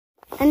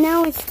And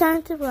now it's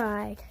time to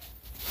ride.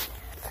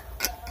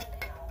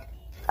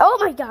 Oh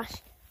my gosh.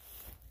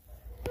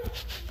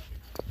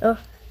 Oh.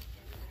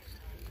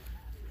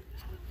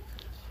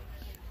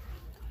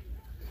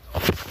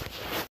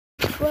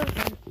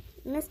 Welcome,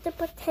 Mr.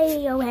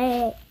 Potato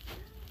Head.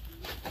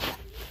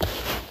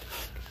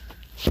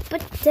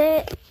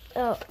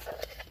 Oh.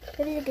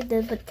 Let me look at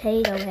the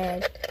potato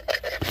head.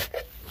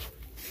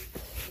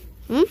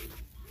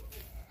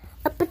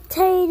 A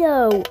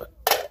potato.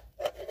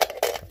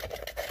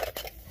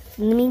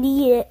 Let me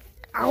eat it.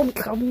 Oh,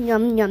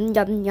 yum, yum,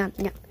 yum, yum,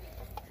 yum.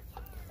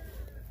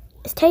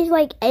 It tastes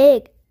like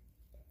egg.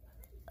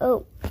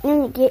 Oh, let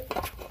me get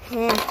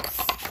hats.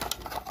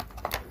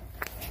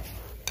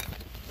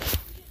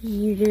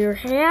 Use your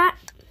hat.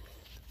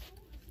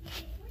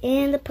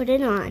 And put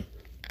it on.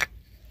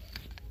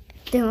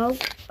 No.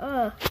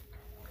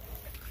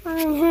 My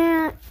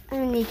hat. I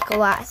need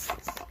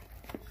glasses.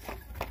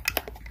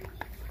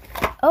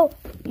 Oh,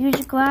 use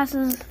your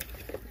glasses.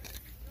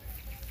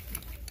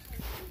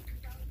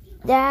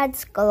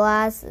 Dad's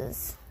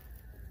glasses.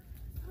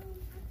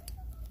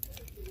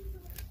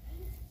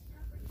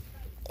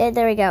 And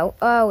there we go.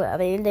 Oh, I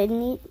mean, they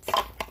need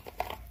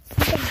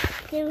something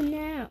to do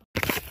now.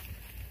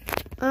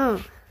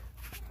 Oh.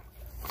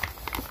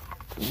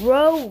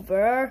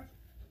 Rover,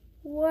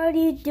 what are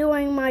you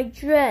doing my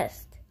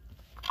dress?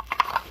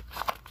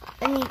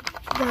 I need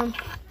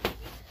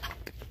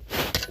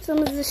some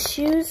of the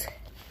shoes.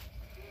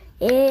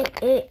 It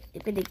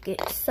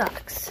get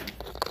socks.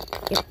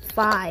 Get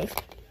 5.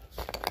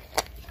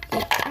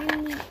 Get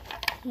tiny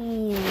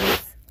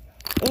hands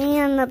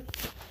and a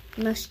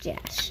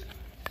mustache.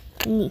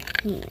 Neat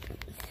hands.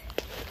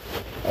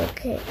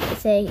 Okay,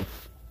 say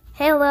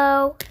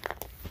hello.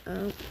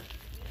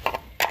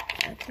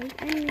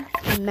 Okay,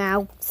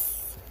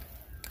 mouth.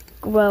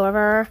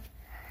 Grover.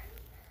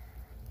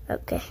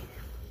 Okay.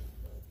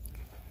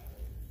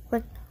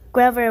 Look,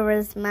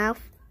 Grover's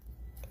mouth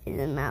is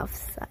a mouth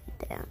side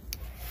down.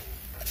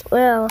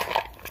 Well,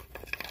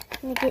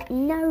 I'm gonna get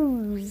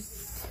nose.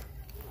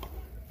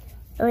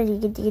 Oh, you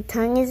get your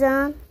tongue is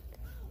on?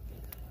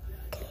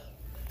 Okay.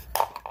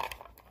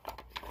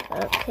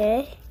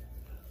 Okay.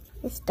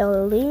 It's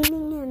still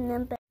leaning in the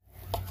back.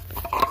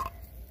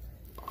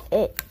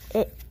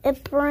 A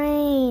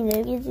brain.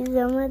 I can see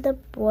some of the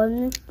blood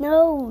in its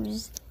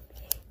nose.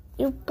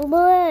 Your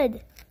blood.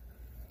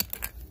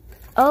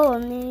 Oh,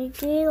 I'm gonna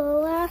get the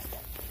last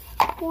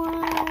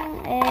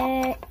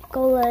one.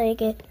 Go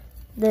like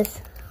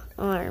this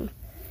arm.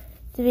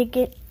 So we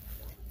get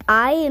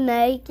I am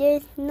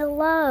making the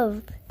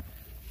love.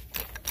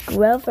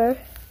 Grover.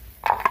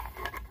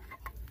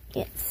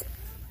 It's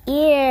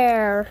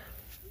ear.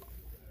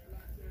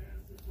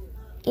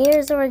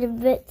 Ears are the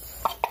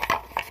bits.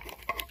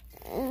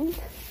 And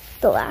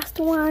the last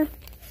one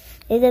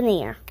is an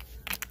ear.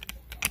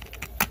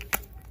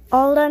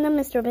 All done,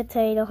 Mr.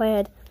 Potato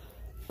Head.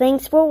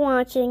 Thanks for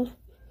watching,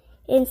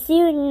 and see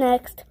you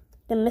next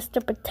to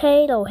Mr.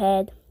 Potato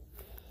Head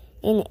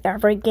and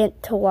ever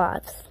get to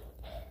watch.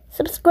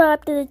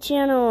 Subscribe to the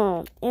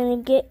channel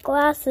and get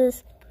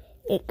glasses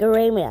at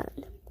Grayman.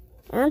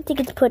 I don't think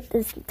it's put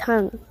this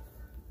tongue.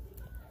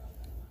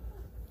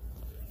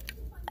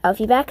 I'll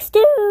be back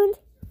soon.